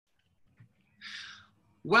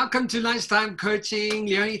Welcome to Lunchtime Coaching.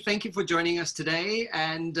 Leoni, thank you for joining us today.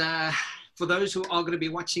 And for those who are going to be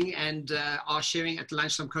watching and are sharing at the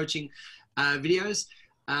Lunchtime Coaching videos,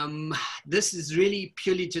 this is really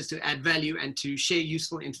purely just to add value and to share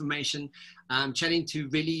useful information, chatting to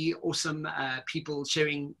really awesome people,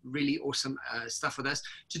 sharing really awesome stuff with us.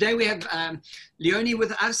 Today we have Leoni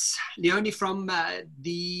with us, Leoni from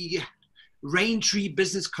the RainTree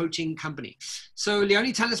business coaching company. So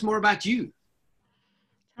Leoni, tell us more about you.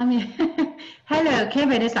 Hello,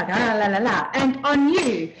 Kevin. It's like, la, la, la. And on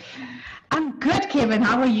you. I'm good, Kevin.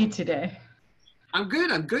 How are you today? I'm good.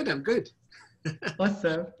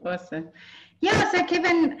 Awesome. Yeah, so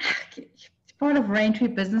Kevin, it's part of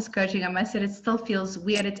RainTree business coaching. I must say, it still feels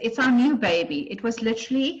weird. It's our new baby. It was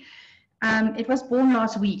literally, it was born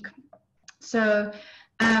last week. So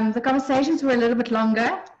the conversations were a little bit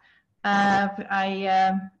longer.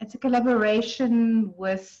 It's a collaboration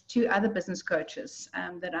with two other business coaches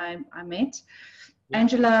that I met. Yeah.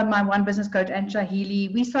 Angela, my one business coach, Angela Healy,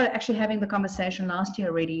 we started actually having the conversation last year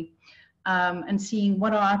already and seeing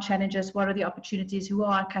what are our challenges, what are the opportunities, who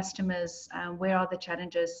are our customers, where are the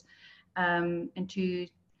challenges, and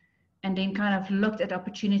then kind of looked at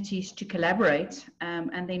opportunities to collaborate.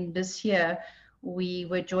 And then this year, we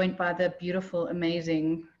were joined by the beautiful,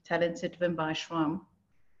 amazing, talented Fawn.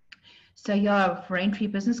 So yeah,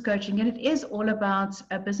 RainTree business coaching, and it is all about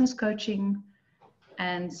business coaching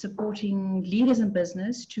and supporting leaders in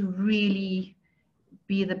business to really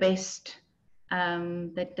be the best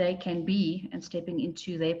that they can be and stepping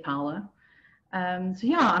into their power. So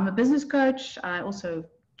yeah, I'm a business coach. I also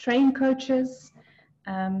train coaches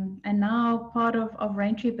and now part of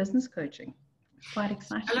RainTree business coaching. Quite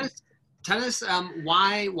exciting. Tell us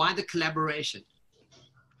why the collaboration?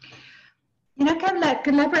 You know, kind of like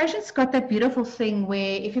collaboration's got that beautiful thing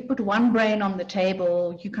where if you put one brain on the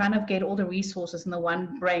table, you kind of get all the resources in the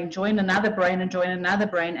one brain, join another brain and join another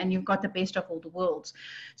brain, and you've got the best of all the worlds.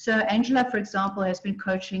 So Angela, for example, has been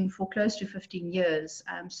coaching for close to 15 years.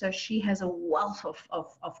 So she has a wealth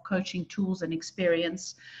of coaching tools and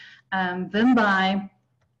experience. Vimbai,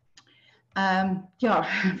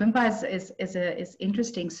 is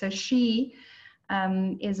interesting. So she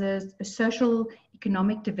is a social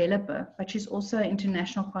economic developer, but she's also an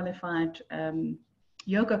international qualified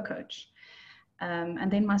yoga coach.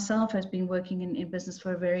 And then myself has been working in business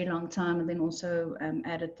for a very long time, and then also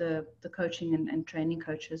added the coaching and training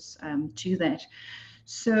coaches to that.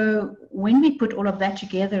 So when we put all of that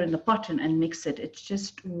together in the pot and mix it, it's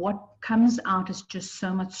just what comes out is just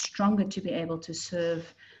so much stronger to be able to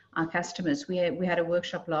serve our customers. We had a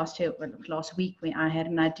workshop last week where I had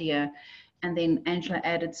an idea, and then Angela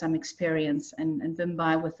added some experience, and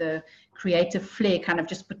Vimbai with a creative flair kind of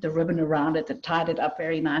just put the ribbon around it and tied it up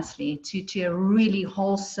very nicely to a really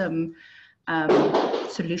wholesome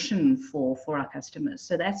solution for our customers.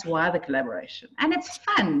 So that's why the collaboration. And it's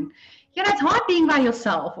fun. You know, it's hard being by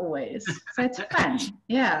yourself always. So it's fun.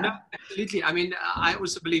 Yeah. No, absolutely. I mean, I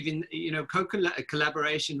also believe in, you know,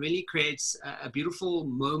 collaboration really creates a beautiful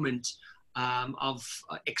moment of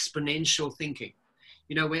exponential thinking.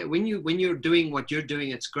 You know, when you're doing what you're doing,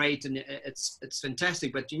 it's great and it's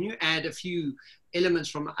fantastic. But when you add a few elements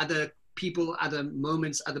from other people, other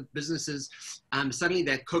moments, other businesses, suddenly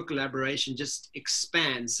that co-collaboration just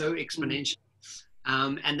expands so exponentially.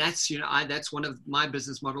 And that's, you know, that's one of my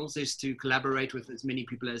business models, is to collaborate with as many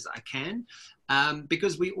people as I can,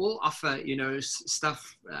 because we all offer, you know,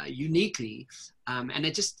 stuff uniquely. And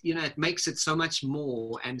it just, you know, it makes it so much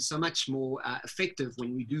more and so much more effective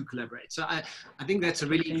when we do collaborate. So I think that's a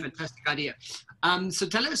really fantastic idea. So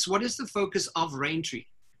tell us, what is the focus of RainTree?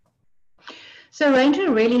 So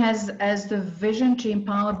RainTree really has as the vision to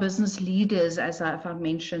empower business leaders, as I've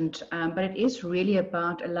mentioned, but it is really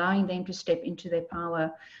about allowing them to step into their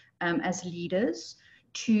power as leaders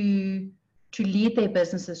to lead their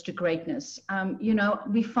businesses to greatness. You know,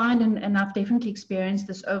 we find, and I've definitely experienced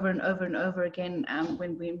this over and over and over again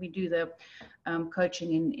when we do the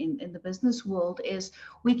coaching in the business world, is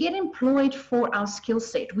we get employed for our skill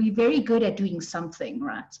set. We're very good at doing something,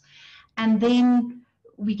 right? And then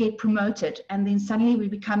we get promoted, and then suddenly we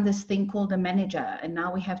become this thing called a manager, and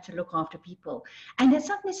now we have to look after people. And that's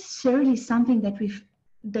not necessarily something that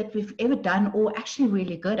we've ever done or actually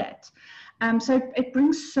really good at. So it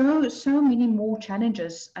brings so many more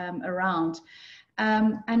challenges around.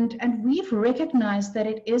 And we've recognized that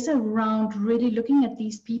it is around really looking at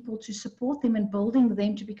these people to support them and building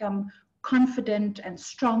them to become confident and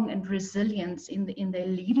strong and resilient in their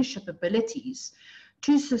leadership abilities,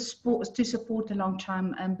 to support the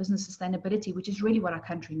long-term business sustainability, which is really what our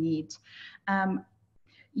country needs.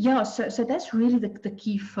 Yeah, so that's really the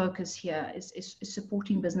key focus here is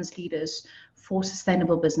supporting business leaders for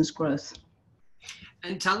sustainable business growth.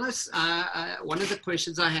 And tell us, one of the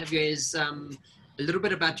questions I have here is a little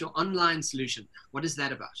bit about your online solution. What is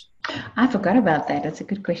that about? I forgot about that. That's a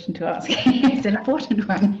good question to ask. It's an important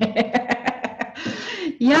one.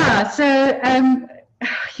 Yeah, so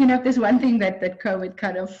if there's one thing that COVID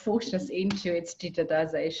kind of forced us into, it's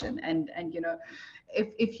digitization. And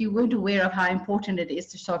if you weren't aware of how important it is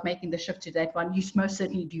to start making the shift to that one, you most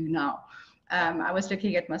certainly do now. I was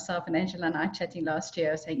looking at myself and Angela and I chatting last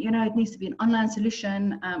year, saying, it needs to be an online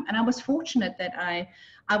solution. And I was fortunate that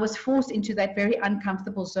I was forced into that very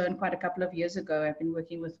uncomfortable zone quite a couple of years ago. I've been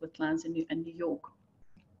working with clients in New York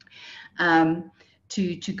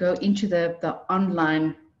to go into the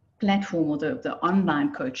online platform or the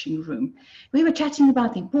online coaching room. We were chatting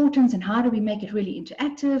about the importance and how do we make it really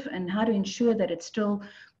interactive and how to ensure that it's still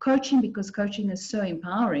coaching, because coaching is so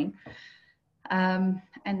empowering. And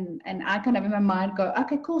I kind of in my mind go,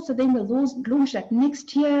 okay, cool. So then we'll launch that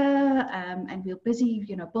next year, and we're busy,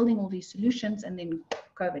 building all these solutions. And then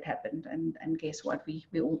COVID happened, and guess what?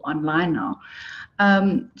 We're all online now.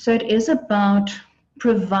 So it is about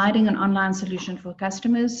providing an online solution for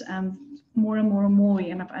customers. More and more and more.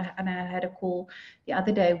 And I had a call the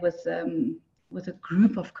other day with a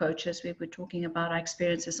group of coaches. We were talking about our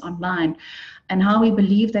experiences online and how we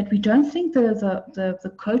believe that we don't think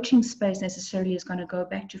the coaching space necessarily is going to go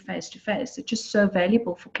back to face-to-face. It's just so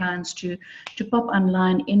valuable for clients to pop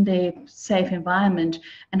online in their safe environment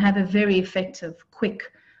and have a very effective, quick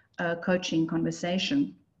coaching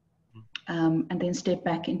conversation. And then step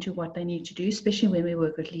back into what they need to do, especially when we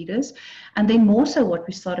work with leaders. And then more so what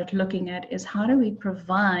we started looking at is how do we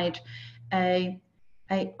provide a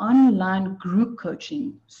online group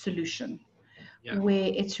coaching solution,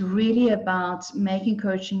 where it's really about making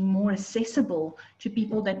coaching more accessible to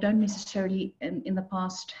people that don't necessarily in the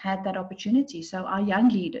past had that opportunity. So our young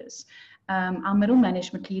leaders, our middle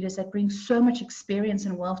management leaders that bring so much experience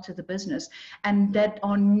and wealth to the business and that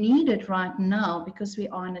are needed right now because we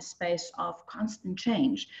are in a space of constant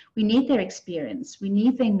change. We need their experience, we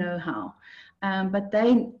need their know-how, but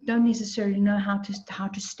they don't necessarily know how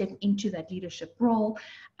to step into that leadership role.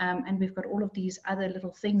 And we've got all of these other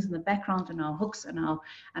little things in the background and our hooks and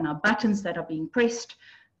our buttons that are being pressed.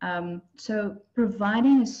 So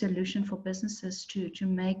providing a solution for businesses to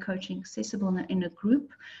make coaching accessible in a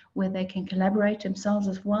group where they can collaborate themselves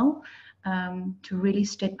as well, to really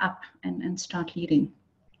step up and start leading.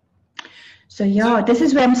 So yeah, this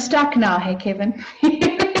is where I'm stuck now. Hey, Kevin.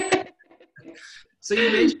 So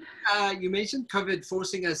you mentioned COVID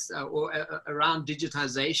forcing us around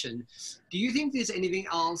digitization. Do you think there's anything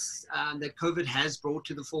else that COVID has brought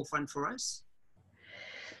to the forefront for us?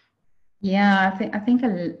 Yeah, I think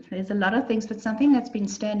there's a lot of things, but something that's been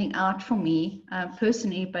standing out for me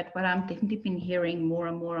personally, but what I'm definitely been hearing more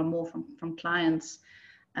and more and more from clients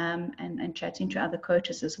and chatting to other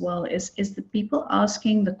coaches as well is the people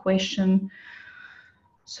asking the question,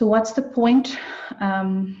 so what's the point?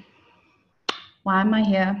 Why am I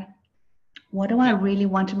here? What do I really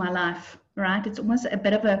want in my life, right? It's almost it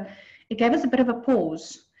gave us a bit of a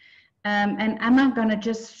pause. And am I going to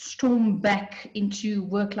just storm back into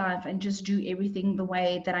work life and just do everything the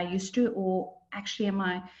way that I used to? Or actually, am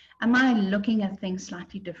I looking at things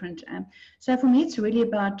slightly different? So for me, it's really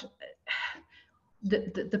about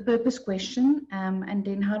the purpose question. And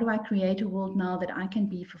then how do I create a world now that I can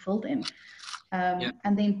be fulfilled in?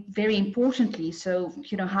 And then very importantly, so,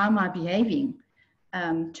 how am I behaving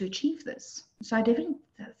to achieve this? So I definitely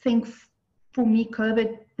think for me,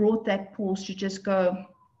 COVID brought that pause to just go,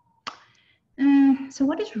 so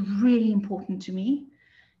what is really important to me?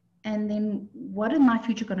 And then what is my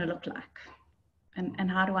future going to look like? And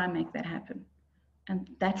how do I make that happen? And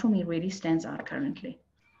that for me really stands out currently.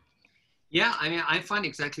 Yeah, I mean, I find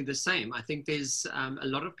exactly the same. I think there's a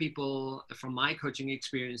lot of people from my coaching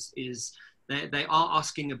experience is they are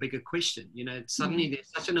asking a bigger question. Suddenly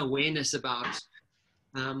there's such an awareness about,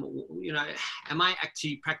 am I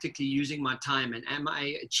actually practically using my time and am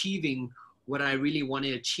I achieving what I really want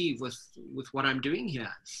to achieve with what I'm doing here?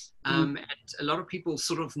 And a lot of people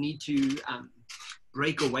sort of need to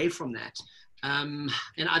break away from that. And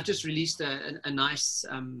I've just released a nice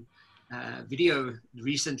video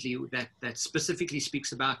recently that specifically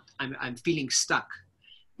speaks about I'm feeling stuck.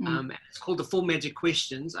 It's called the 4 Magic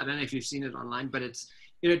Questions. I don't know if you've seen it online, but it's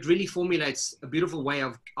it really formulates a beautiful way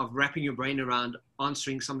of wrapping your brain around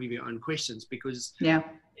answering some of your own questions, because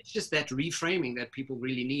it's just that reframing that people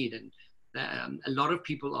really need. And a lot of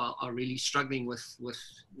people are really struggling with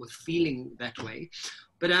feeling that way.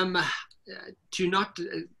 But to not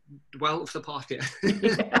dwell off the path here.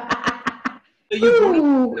 So you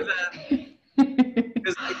brought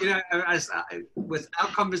because with our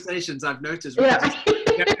conversations, I've noticed. Yeah.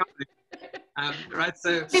 Right.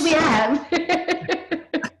 So We have.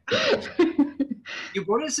 you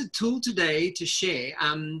brought us a tool today to share.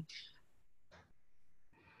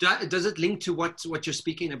 Does it link to what you're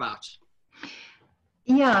speaking about?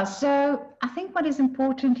 Yeah, so I think what is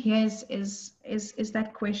important here is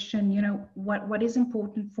that question, what is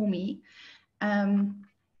important for me?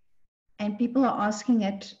 And people are asking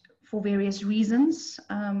it for various reasons.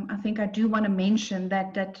 I think I do want to mention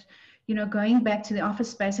that going back to the office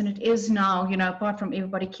space, and it is now, apart from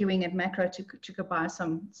everybody queuing at Macro to go buy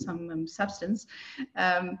some substance,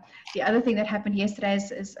 the other thing that happened yesterday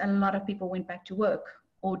is a lot of people went back to work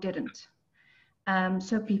or didn't.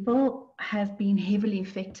 So people have been heavily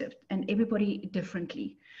affected, and everybody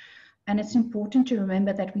differently. And it's important to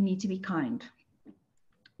remember that we need to be kind,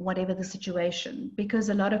 whatever the situation, because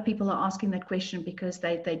a lot of people are asking that question because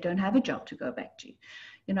they don't have a job to go back to.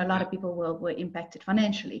 A lot of people were impacted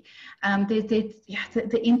financially.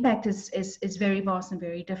 The impact is very vast and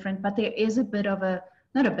very different, but there is a bit of there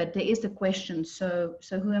is the question, so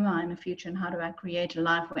who am I in the future, and how do I create a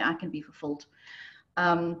life where I can be fulfilled?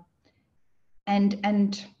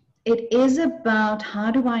 And it is about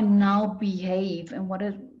how do I now behave, and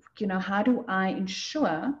how do I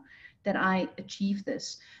ensure that I achieve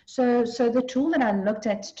this? So the tool that I looked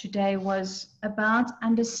at today was about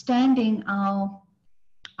understanding our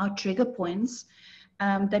trigger points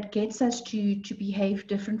that gets us to behave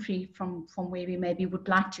differently from where we maybe would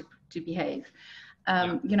like to behave.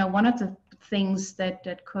 One of the things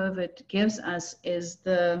that COVID gives us is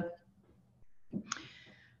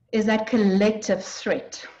that collective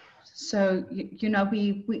threat. So,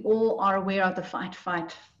 we all are aware of the fight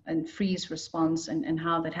and freeze response and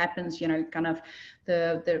how that happens, kind of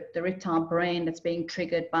the reptile brain that's being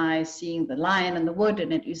triggered by seeing the lion in the wood,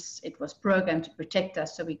 and it was programmed to protect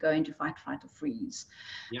us. So we go into fight or freeze.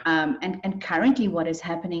 Yeah. And currently what is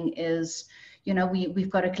happening is, we've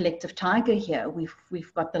got a collective tiger here.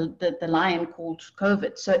 We've got the lion called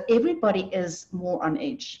COVID. So everybody is more on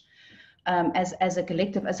edge. As a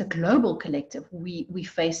collective, as a global collective, we're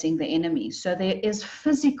facing the enemy. So there is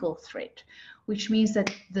physical threat, which means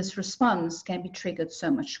that this response can be triggered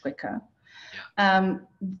so much quicker. Yeah.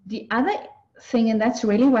 The other thing, and that's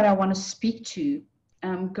really what I want to speak to,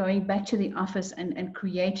 going back to the office and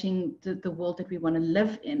creating the world that we want to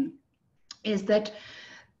live in, is that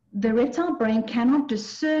the reptile brain cannot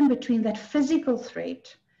discern between that physical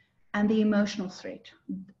threat and the emotional threat.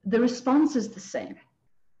 The response is the same.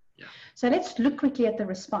 So let's look quickly at the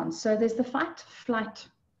response. So there's the fight, flight,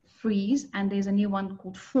 freeze, and there's a new one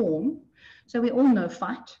called Fawn. So we all know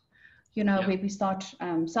fight, where we start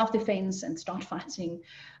self-defense and start fighting.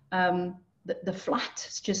 The flight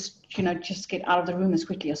is just get out of the room as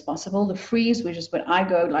quickly as possible. The freeze, which is where I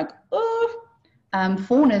go like, oh.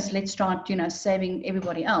 Fawn is let's start, saving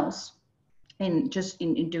everybody else in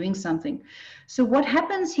doing something. So what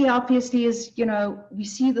happens here, obviously, is, we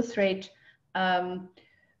see the threat,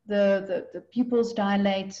 the pupils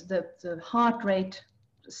dilate, the heart rate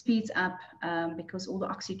speeds up because all the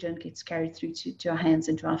oxygen gets carried through to our hands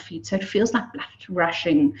and to our feet. So it feels like blood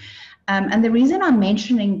rushing. And the reason I'm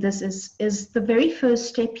mentioning this is the very first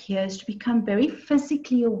step here is to become very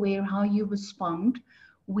physically aware how you respond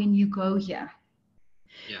when you go here.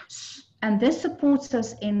 Yeah. And this supports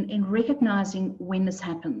us in recognizing when this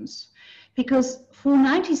happens. Because for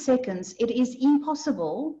 90 seconds, it is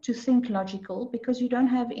impossible to think logical because you don't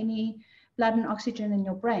have any blood and oxygen in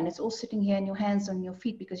your brain. It's all sitting here in your hands and your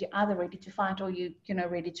feet because you're either ready to fight or you're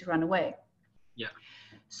ready to run away. Yeah.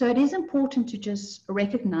 So it is important to just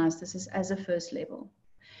recognize this as a first level.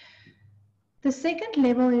 The second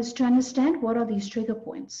level is to understand what are these trigger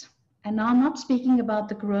points. And now I'm not speaking about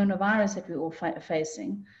the coronavirus that we're all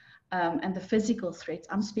facing and the physical threats.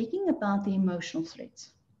 I'm speaking about the emotional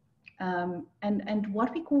threats. And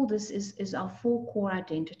what we call this is our 4 core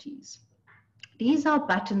identities. These are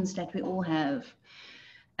buttons that we all have.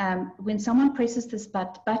 When someone presses this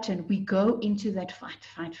button, we go into that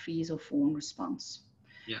fight, freeze, or fawn response.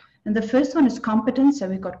 Yeah. And the first one is competence. So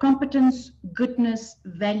we've got competence, goodness,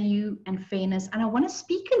 value, and fairness. And I want to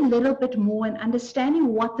speak a little bit more in understanding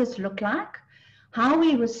what this looks like, how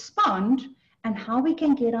we respond, and how we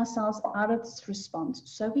can get ourselves out of this response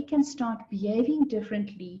so we can start behaving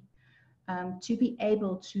differently to be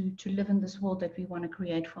able to live in this world that we want to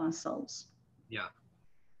create for ourselves. Yeah.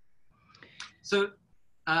 So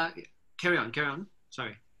carry on.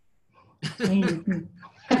 Sorry.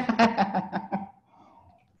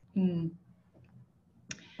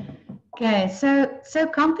 Okay, so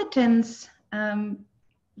competence,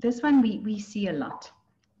 this one we see a lot.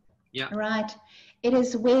 Yeah. Right. It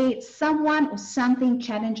is where someone or something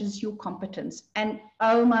challenges your competence. And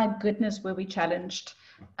oh my goodness, were we challenged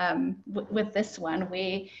with this one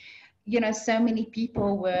where, you know, so many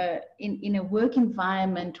people were in a work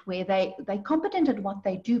environment where they're competent at what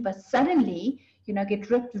they do, but suddenly, you know, get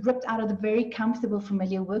ripped out of the very comfortable,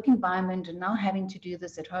 familiar work environment and now having to do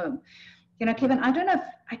this at home. You know, Kevin, I don't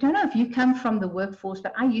know if you come from the workforce,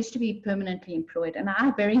 but I used to be permanently employed, and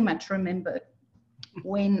I very much remember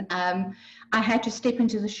when I had to step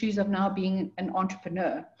into the shoes of now being an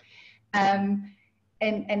entrepreneur. And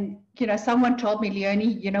you know, someone told me,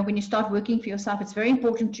 Leoni, you know, when you start working for yourself, it's very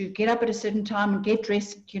important to get up at a certain time and get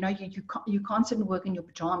dressed. You know, you can't sit and work in your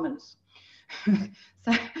pajamas.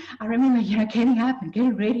 So I remember, you know, getting up and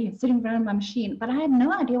getting ready and sitting around my machine, but I had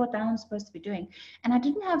no idea what the hell I'm supposed to be doing. And I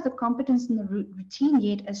didn't have the competence in the routine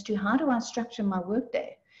yet as to how do I structure my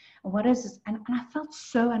workday. What is this? And I felt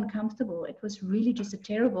so uncomfortable. It was really just a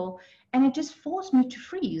terrible, and it just forced me to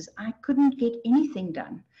freeze. I couldn't get anything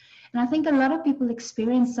done. And I think a lot of people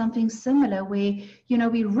experience something similar where, you know,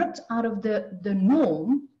 we ripped out of the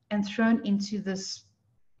norm and thrown into this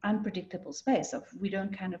unpredictable space of we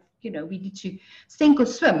don't kind of, you know, we need to sink or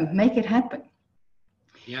swim, make it happen.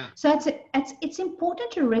 Yeah. So it's important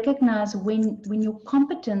to recognize when your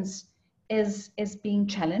competence is being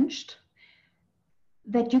challenged,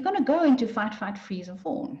 that you're going to go into fight, freeze, and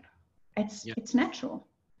fawn. It's natural.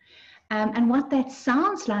 And what that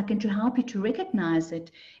sounds like, and to help you to recognize it,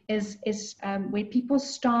 is where people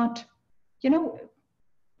start, you know,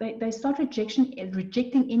 they start rejecting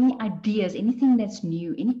any ideas, anything that's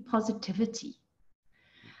new, any positivity.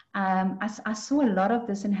 I saw a lot of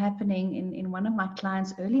this happening in one of my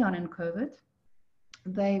clients early on in COVID.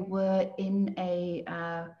 They were in they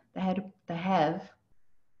have,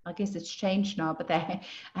 I guess it's changed now, but I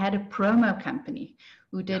had a promo company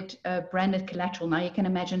who did branded collateral. Now you can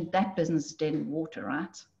imagine that business is dead in water,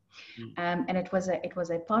 right? And it was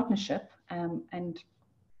a partnership,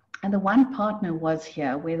 and the one partner was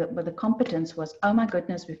here where the competence was, oh my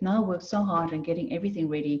goodness, we've now worked so hard on getting everything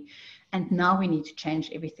ready, and now we need to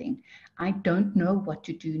change everything. I don't know what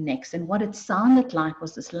to do next. And what it sounded like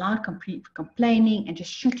was this loud complaining and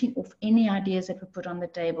just shooting off any ideas that were put on the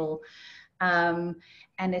table. And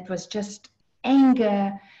it was just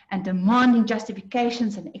anger and demanding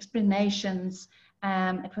justifications and explanations.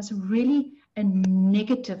 It was really a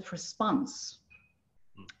negative response.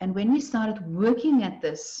 And when we started working at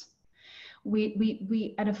this,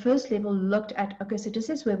 we at a first level looked at, okay, so this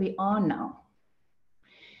is where we are now.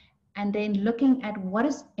 And then looking at what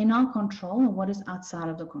is in our control and what is outside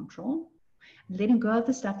of the control, letting go of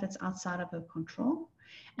the stuff that's outside of her control,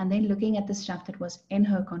 and then looking at the stuff that was in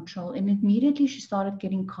her control. And immediately she started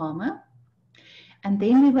getting calmer. And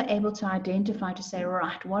then we were able to identify, to say,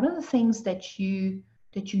 right, what are the things that you're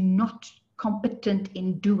not competent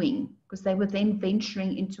in doing? Because they were then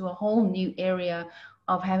venturing into a whole new area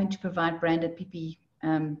of having to provide branded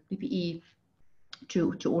PPE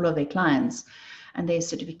to all of their clients, and their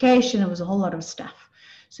certification. It was a whole lot of stuff.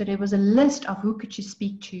 So there was a list of who could she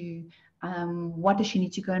speak to, what does she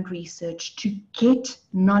need to go and research to get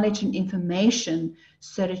knowledge and information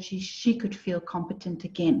so that she could feel competent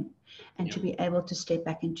again and to be able to step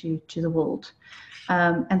back into the world.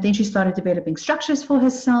 And then she started developing structures for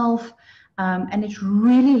herself, and it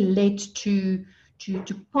really led to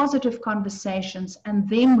positive conversations, and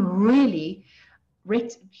them really,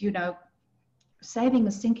 you know, saving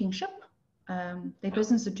a sinking ship. Their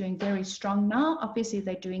business are doing very strong now. Obviously,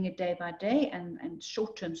 they're doing it day by day and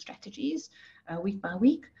short-term strategies, week by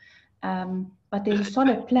week. But there's a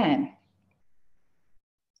solid plan.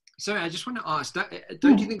 Sorry, I just want to ask,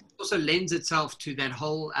 don't you think it also lends itself to that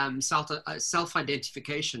whole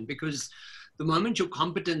self-identification? Because the moment your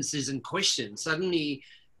competence is in question, suddenly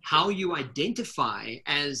how you identify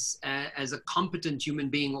as a competent human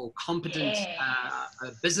being or competent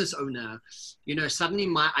a business owner, you know, suddenly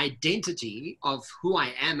my identity of who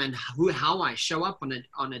I am and how I show up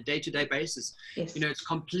on a day-to-day basis, you know, it's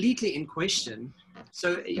completely in question.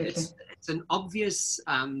 So it's an obvious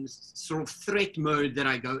sort of threat mode that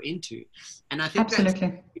I go into. And I think that's,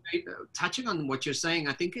 you know, touching on what you're saying,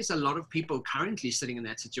 I think there's a lot of people currently sitting in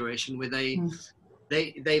that situation where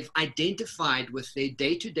they've identified with their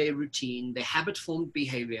day-to-day routine, their habit-formed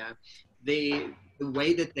behavior, the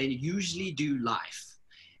way that they usually do life.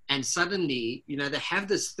 And suddenly, you know, they have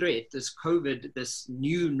this threat, this COVID, this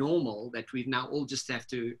new normal that we now all just have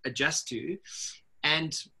to adjust to.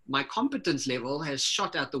 And my competence level has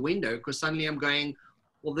shot out the window because suddenly I'm going,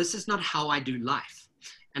 well, this is not how I do life.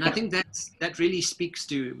 And I think that really speaks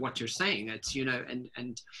to what you're saying. It's, you know,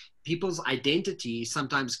 and people's identity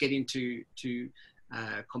sometimes get into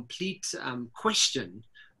complete question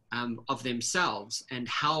of themselves and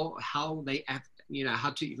how they act, you know,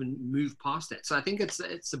 how to even move past that. So I think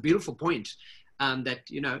it's a beautiful point that,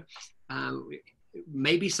 you know,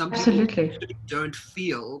 maybe some people Absolutely. don't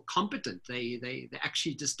feel competent. They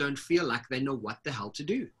actually just don't feel like they know what the hell to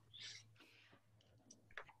do.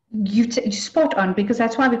 You spot on, because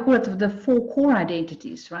that's why we call it the 4 core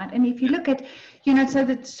identities, right? And if you look at, you know,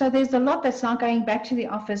 so there's a lot that's now going back to the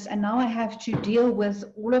office, and now I have to deal with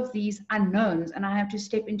all of these unknowns, and I have to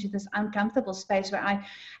step into this uncomfortable space where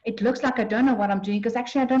it looks like I don't know what I'm doing, because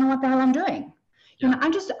actually I don't know what the hell I'm doing. You know,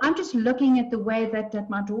 I'm just looking at the way that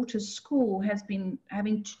my daughter's school has been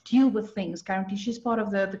having to deal with things currently. She's part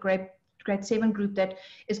of the grade 7 group that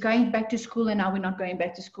is going back to school, and now we're not going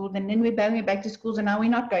back to school, and then we're going back to schools, and now we're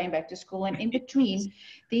not going back to school. And in between,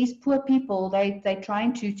 these poor people, they're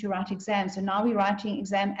trying to write exams, and now we're writing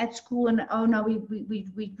exam at school, and oh no,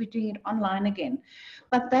 we're doing it online again.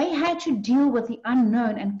 But they had to deal with the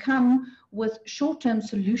unknown and come with short-term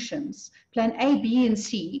solutions, plan A, B, and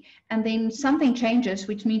C, and then something changes,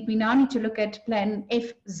 which means we now need to look at plan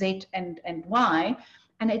F, Z, and Y.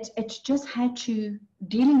 And it's just had to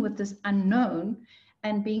dealing with this unknown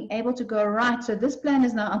and being able to go, right, so this plan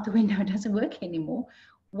is now out the window, it doesn't work anymore.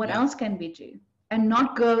 What else can we do? And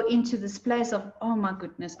not go into this place of, oh my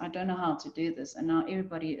goodness, I don't know how to do this, and now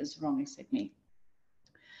everybody is wrong except me.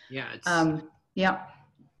 Yeah. Yeah.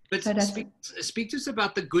 But so speak to us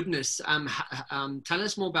about the goodness. Tell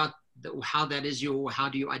us more about how that is how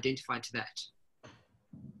do you identify to that?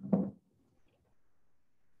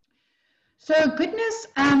 So goodness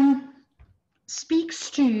speaks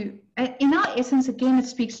to, in our essence, again, it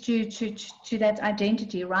speaks to that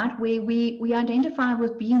identity, right? Where we identify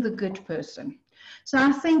with being the good person. So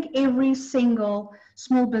I think every single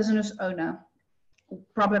small business owner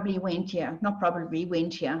probably went here,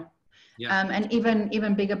 went here. Yeah. And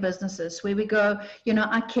even bigger businesses where we go, you know,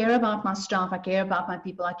 I care about my staff, I care about my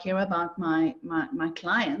people, I care about my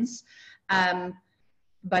clients.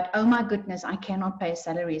 But oh my goodness, I cannot pay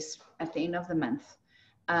salaries at the end of the month.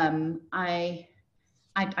 I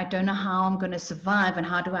don't know how I'm going to survive, and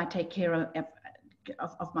how do I take care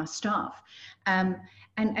of my staff.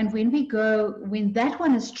 And when that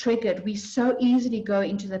one is triggered, we so easily go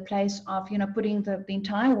into the place of, you know, putting the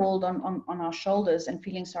entire world on our shoulders and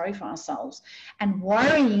feeling sorry for ourselves and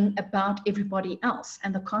worrying about everybody else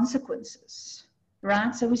and the consequences,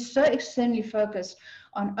 right? So we're so externally focused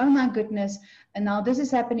on, oh my goodness, and now this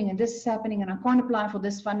is happening and this is happening, and I can't apply for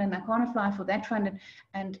this fund and I can't apply for that fund,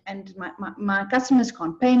 and my customers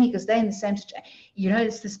can't pay me because they're in the same situation. You know,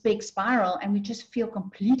 it's this big spiral, and we just feel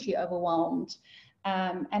completely overwhelmed.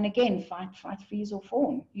 And again, fight, freeze, or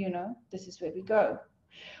fawn. You know, this is where we go.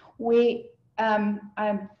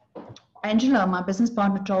 Angela, my business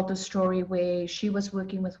partner, told the story where she was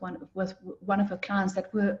working with one of her clients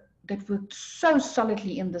that worked so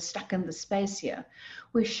solidly stuck in the space here,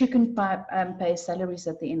 where she couldn't pay salaries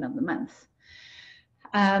at the end of the month.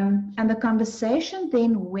 And the conversation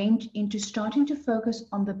then went into starting to focus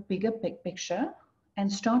on the bigger picture and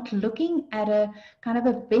start looking at a kind of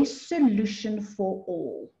a best solution for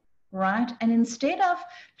all, right? And instead of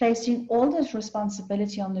placing all this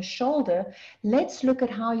responsibility on the shoulder, let's look at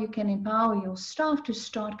how you can empower your staff to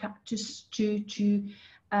start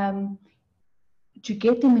to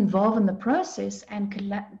get them involved in the process and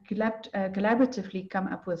collaboratively come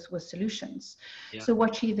up with solutions. Yeah. So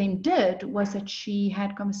what she then did was that she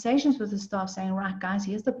had conversations with the staff saying, right, guys,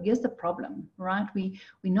 here's the problem, right? We're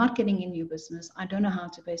not getting in new business. I don't know how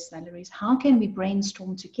to pay salaries. How can we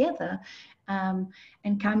brainstorm together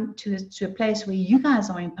and come to a place where you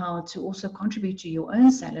guys are empowered to also contribute to your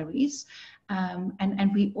own salaries,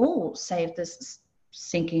 and we all save this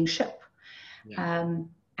sinking ship. Yeah.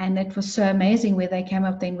 And it was so amazing where they came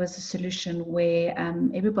up then with a solution where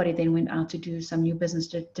everybody then went out to do some new business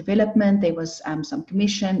development. There was some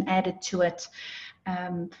commission added to it.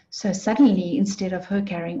 So suddenly, instead of her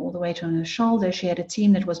carrying all the weight on her shoulder, she had a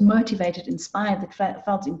team that was motivated, inspired, that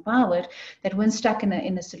felt empowered, that weren't stuck in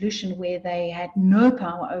a solution where they had no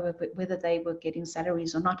power over whether they were getting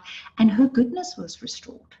salaries or not. And her goodness was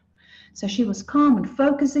restored. So she was calm and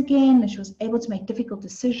focused again, and she was able to make difficult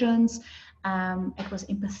decisions. It was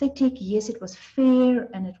empathetic, yes, it was fair,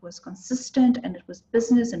 and it was consistent, and it was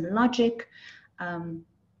business and logic. And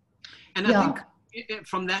I think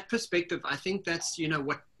from that perspective, I think that's, you know,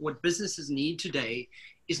 what businesses need today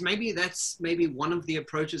is maybe one of the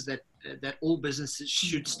approaches that that all businesses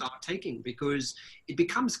should start taking, because it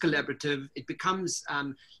becomes collaborative. It becomes,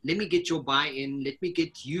 let me get your buy-in, let me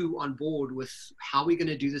get you on board with how we're going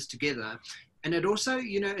to do this together. And it also,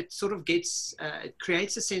 it sort of gets, it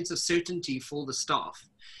creates a sense of certainty for the staff.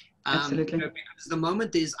 Absolutely. Because the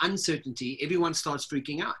moment there's uncertainty, everyone starts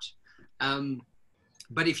freaking out.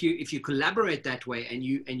 But if you collaborate that way, and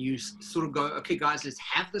you sort of go, okay, guys, let's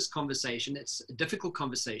have this conversation. It's a difficult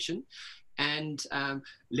conversation, and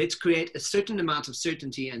let's create a certain amount of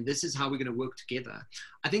certainty, and this is how we're going to work together.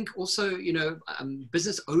 I think also,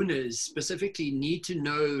 business owners specifically need to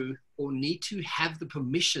know, or need to have the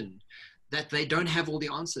permission that they don't have all the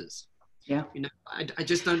answers. Yeah. I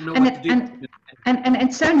just don't know what to do. And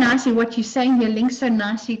it's so nicely what you're saying here links so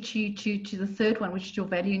nicely to the third one, which is your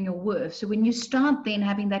value and your worth. So when you start then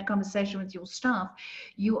having that conversation with your staff,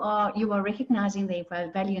 you are recognizing their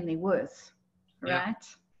value and their worth, right?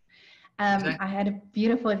 Yeah. Exactly. I had a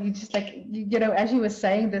beautiful, as you were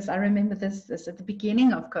saying this, I remember this at the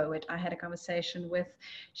beginning of COVID. I had a conversation with,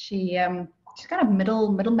 she's kind of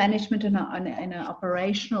middle management in an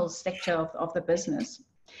operational sector of the business.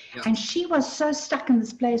 Yeah. And she was so stuck in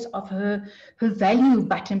this place of her value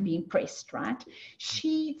button being pressed, right?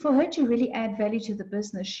 For her to really add value to the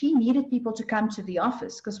business, she needed people to come to the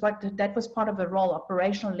office, because that was part of her role,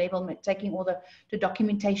 operational level, taking all the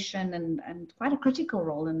documentation and quite a critical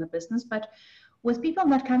role in the business. But with people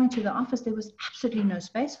not coming to the office, there was absolutely no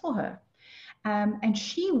space for her. And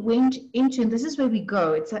she went into, and this is where we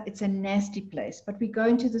go, it's a nasty place, but we go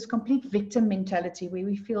into this complete victim mentality where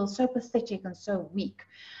we feel so pathetic and so weak.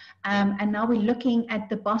 And now we're looking at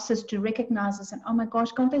the bosses to recognize us, and oh my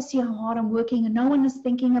gosh, can't they see how hard I'm working, and no one is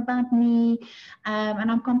thinking about me,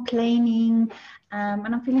 and I'm complaining, and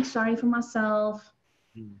I'm feeling sorry for myself.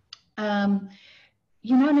 And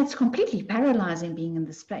it's completely paralyzing being in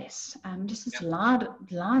this place. Just this loud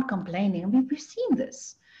complaining. I mean, we've seen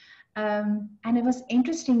this. And it was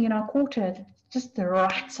interesting, I caught her at just the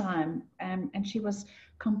right time, and she was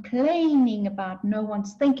complaining about no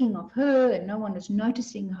one's thinking of her and no one is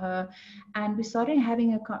noticing her. And we started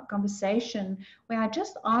having a conversation where I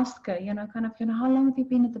just asked her, how long have you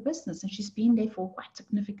been at the business? And she's been there for quite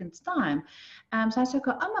significant time. So I said,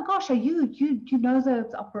 oh my gosh, you know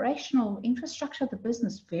the operational infrastructure of the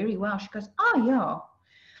business very well. She goes, oh yeah.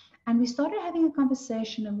 And we started having a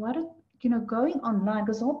conversation of going online,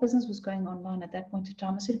 because the whole business was going online at that point in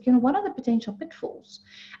time. I said, what are the potential pitfalls,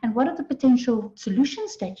 and what are the potential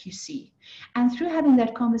solutions that you see? And through having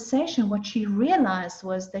that conversation, what she realized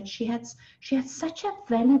was that she had such a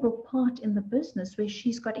valuable part in the business, where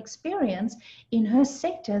she's got experience in her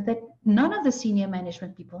sector that none of the senior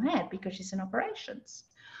management people had, because she's in operations.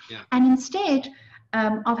 Yeah. And instead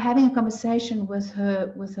of having a conversation with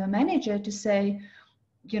her manager to say,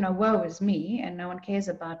 woe is me, and no one cares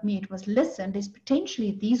about me. It was, listen, these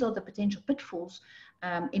are the potential pitfalls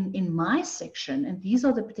in my section, and these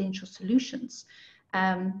are the potential solutions.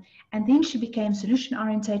 And then she became solution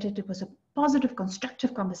orientated. It was a positive,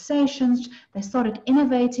 constructive conversations. They started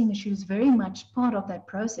innovating, and she was very much part of that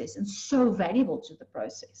process and so valuable to the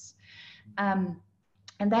process. And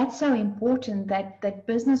that's so important that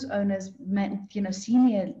business owners,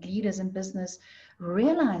 senior leaders in business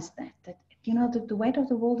realize that the weight of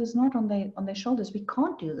the world is not on their shoulders. We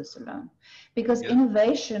can't do this alone, because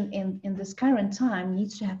innovation in this current time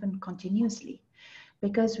needs to happen continuously,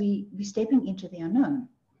 because we're stepping into the unknown.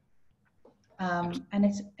 And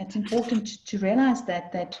it's important to realize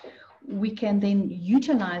that we can then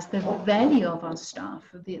utilize the value of our staff,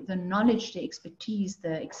 the knowledge, the expertise,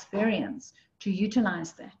 the experience, to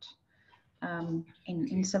utilize that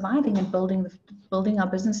in surviving and building our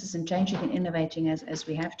businesses and changing and innovating as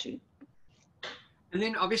we have to. And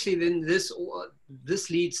then obviously this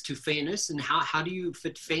leads to fairness. And how do you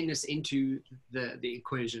fit fairness into the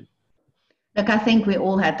equation? Look, I think we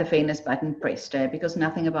all had the fairness button pressed, because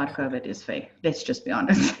nothing about COVID is fair. Let's just be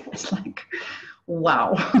honest. It's like,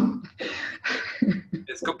 wow.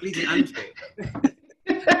 It's completely unfair.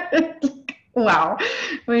 Wow.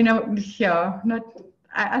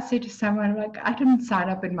 I said to someone, like, I didn't sign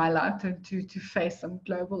up in my life to face some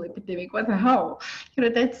global epidemic. What the hell?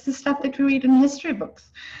 That's the stuff that we read in history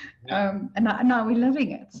books. Yeah. And now we're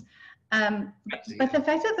living it. But the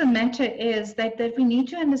fact of the matter is that we need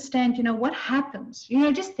to understand, what happens.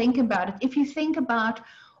 Just think about it. If you think about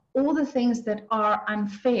all the things that are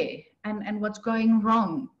unfair and what's going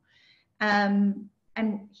wrong, and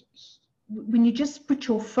when you just put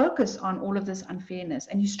your focus on all of this unfairness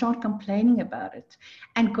and you start complaining about it,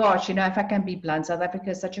 and gosh, if I can be blunt, South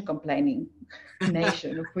Africa is such a complaining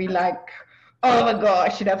nation. If we oh my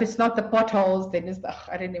gosh, if it's not the potholes, then it's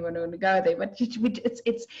I don't even want to go there. But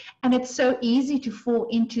it's so easy to fall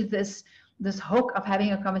into this hook of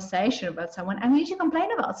having a conversation about someone, and we need to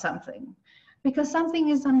complain about something because something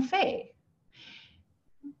is unfair.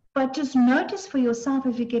 But just notice for yourself,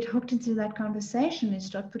 if you get hooked into that conversation and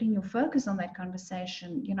start putting your focus on that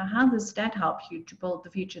conversation, how does that help you to build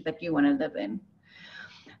the future that you want to live in?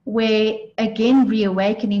 Where, again,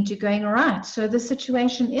 reawakening to going, all right, so the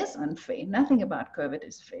situation is unfair. Nothing about COVID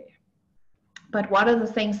is fair. But what are the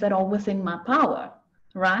things that are within my power,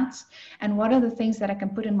 right? And what are the things that I can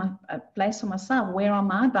put in my place for myself? Where are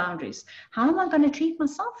my boundaries? How am I going to treat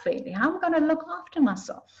myself fairly? How am I going to look after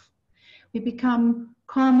myself? We become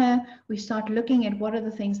calmer. We start looking at what are the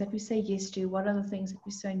things that we say yes to, what are the things that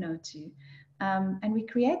we say no to. And we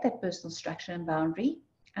create that personal structure and boundary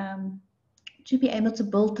to be able to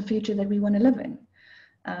build the future that we want to live in.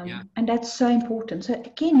 And that's so important. So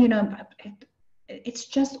again, it's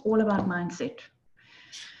just all about mindset.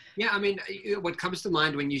 Yeah, I mean, what comes to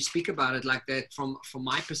mind when you speak about it like that, from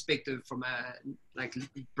my perspective, from a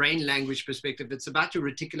brain language perspective, it's about your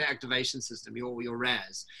reticular activation system, your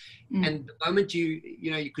RAS. And the moment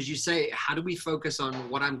because you say, how do we focus on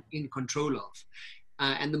what I'm in control of?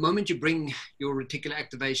 And the moment you bring your reticular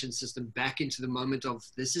activation system back into the moment of,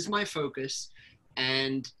 this is my focus,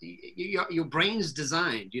 and your brain's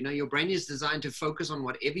designed, your brain is designed to focus on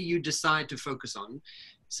whatever you decide to focus on,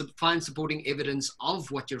 find supporting evidence of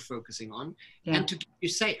what you're focusing on, and to keep you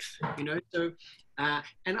safe, So,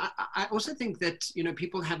 and I also think that,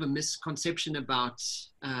 people have a misconception about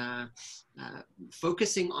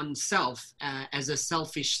focusing on self as a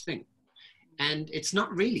selfish thing. And it's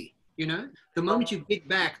not really. The moment you get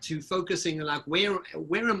back to focusing like, where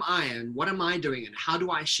am I and what am I doing and how do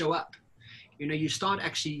I show up? You start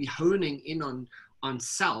actually honing in on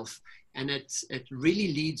self, and it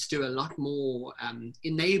really leads to a lot more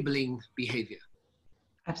enabling behavior.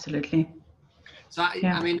 Absolutely. So,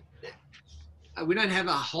 I mean, we don't have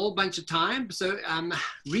a whole bunch of time. So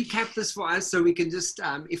recap this for us so we can just,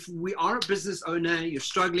 if we are a business owner, you're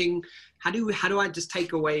struggling, how do I just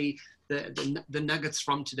take away the nuggets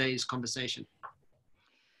from today's conversation?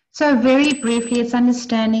 So very briefly, it's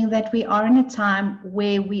understanding that we are in a time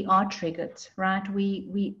where we are triggered, right?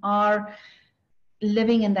 We are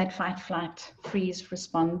living in that fight, flight, freeze,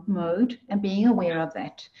 respond mode, and being aware of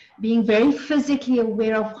that. Being very physically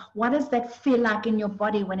aware of what does that feel like in your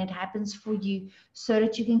body when it happens for you, so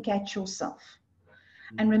that you can catch yourself.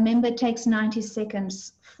 And remember, it takes 90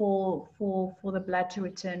 seconds for the blood to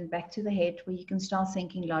return back to the head, where you can start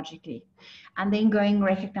thinking logically. And then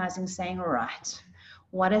recognizing, saying, all right,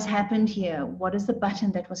 what has happened here? What is the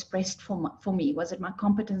button that was pressed for me? Was it my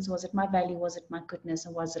competence? Was it my value? Was it my goodness?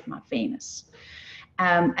 Or was it my fairness?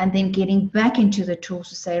 And then getting back into the tools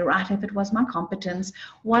to say, right, if it was my competence,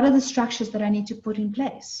 what are the structures that I need to put in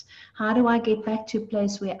place? How do I get back to a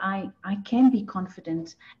place where I can be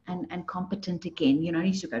confident and competent again? I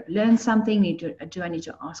need to go learn something. Do I need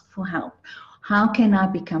to ask for help? How can I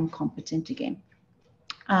become competent again?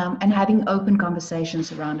 And having open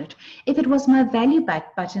conversations around it. If it was my value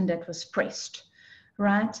button that was pressed,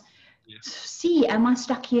 right? Yeah. See, am I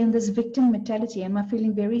stuck here in this victim mentality? Am I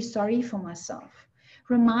feeling very sorry for myself?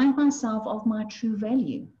 Remind myself of my true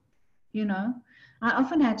value. I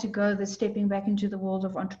often had to go stepping back into the world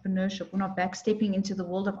of entrepreneurship. We're not back stepping into the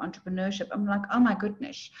world of entrepreneurship. I'm like, oh my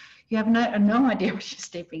goodness, you have no idea what you're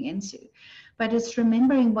stepping into. But it's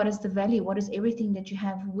remembering what is the value, what is everything that you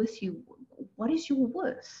have with you, what is your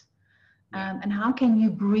worth, and how can you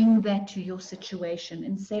bring that to your situation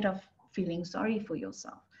instead of feeling sorry for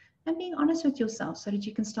yourself, and being honest with yourself so that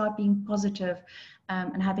you can start being positive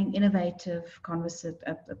and having innovative,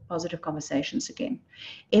 positive conversations again.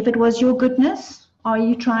 If it was your goodness, are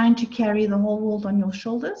you trying to carry the whole world on your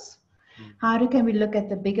shoulders? How can we look at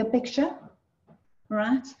the bigger picture,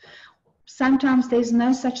 right? Sometimes there's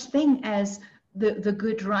no such thing as the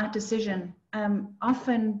good, right decision.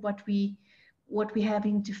 Often what we're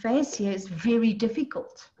having to face here is very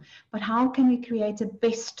difficult, but how can we create a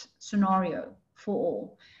best scenario for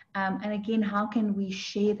all? And again, how can we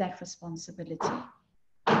share that responsibility?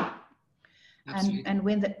 And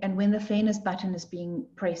when the fairness button is being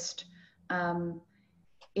pressed,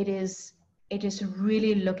 it is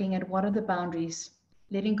really looking at what are the boundaries,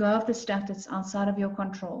 letting go of the stuff that's outside of your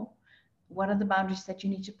control. What are the boundaries that you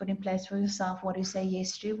need to put in place for yourself? What do you say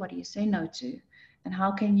yes to? What do you say no to? And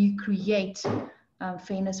how can you create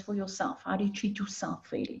fairness for yourself? How do you treat yourself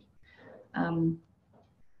fairly? And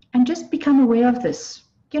just become aware of this.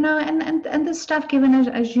 And this stuff, given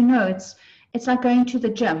as you know, it's like going to the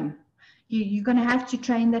gym. You're going to have to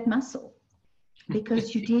train that muscle.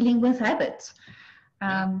 because you're dealing with habits,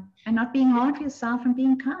 and not being hard for yourself and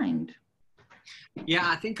being kind. Yeah,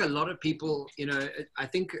 I think a lot of people, I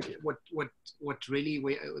think what really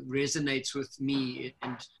resonates with me,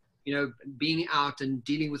 and being out and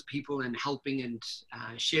dealing with people and helping and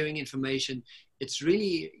sharing information, it's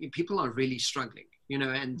really, people are really struggling,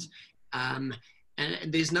 and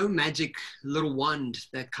there's no magic little wand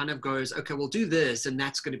that kind of goes, okay, we'll do this and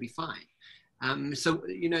that's going to be fine. So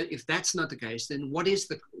if that's not the case, then what is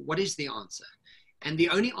the answer? And the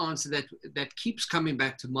only answer that keeps coming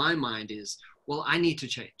back to my mind is, well, I need to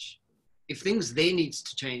change. If things there needs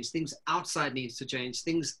to change, things outside needs to change,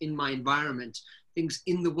 things in my environment, things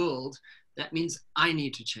in the world, that means I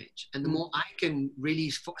need to change. And the more I can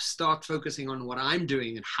really start focusing on what I'm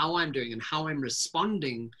doing and how I'm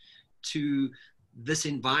responding to this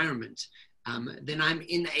environment, then I'm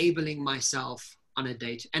enabling myself on a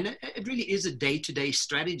date. And it really is a day-to-day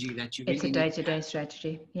strategy that you really It's a day-to-day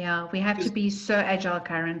strategy. Yeah, we have to be so agile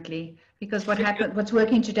currently, because what's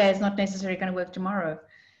working today is not necessarily going to work tomorrow.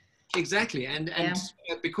 Exactly. And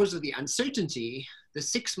because of the uncertainty, the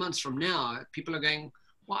 6 months from now, people are going,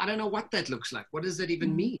 well, I don't know what that looks like. What does that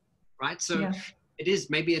even mean? Right? So it is,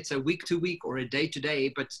 maybe it's a week to week or a day to day,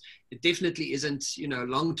 but it definitely isn't,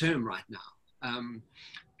 long term right now.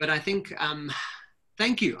 But I think,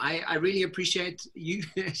 thank you. I really appreciate you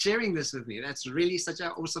sharing this with me. That's really such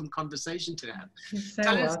an awesome conversation to have. You're so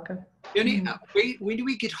welcome. Leoni, where do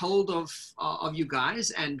we get hold of you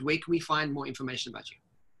guys, and where can we find more information about you?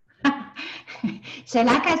 So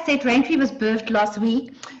like I said, RainTree was birthed last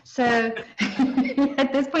week. So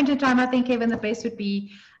at this point in time, I think, Kevin, the best would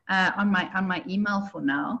be on my email for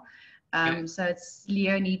now. So it's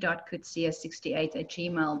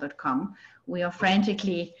leoni.coetzee68@gmail.com. We are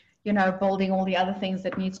frantically, building all the other things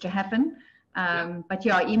that needs to happen. But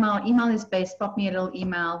email is best. Pop me a little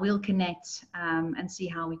email. We'll connect and see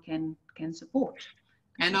how we can support.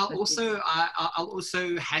 And I'll also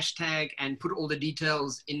hashtag and put all the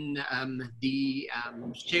details in the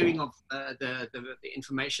sharing of the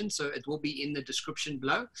information. So it will be in the description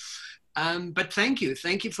below. But thank you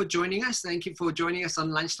for joining us. Thank you for joining us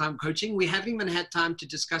on Lunchtime Coaching. We haven't even had time to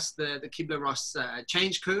discuss the Kubler-Ross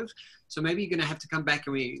change curve. So maybe you're going to have to come back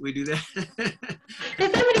and we do that.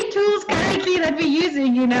 There's so many tools currently that we're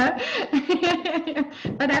using,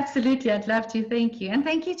 But absolutely, I'd love to. Thank you. And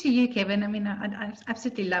thank you to you, Kevin. I mean, I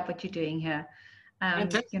absolutely love what you're doing here.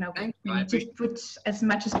 To put as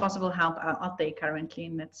much as possible help out there currently.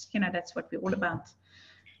 And that's what we're all about.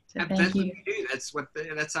 So thank you.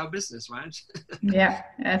 That's our business, right? Yeah,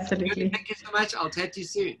 absolutely. Thank you so much. I'll chat to you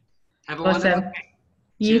soon. Have a awesome. wonderful day.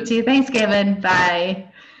 You Cheers. too. Thanks, Kevin.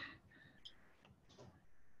 Bye.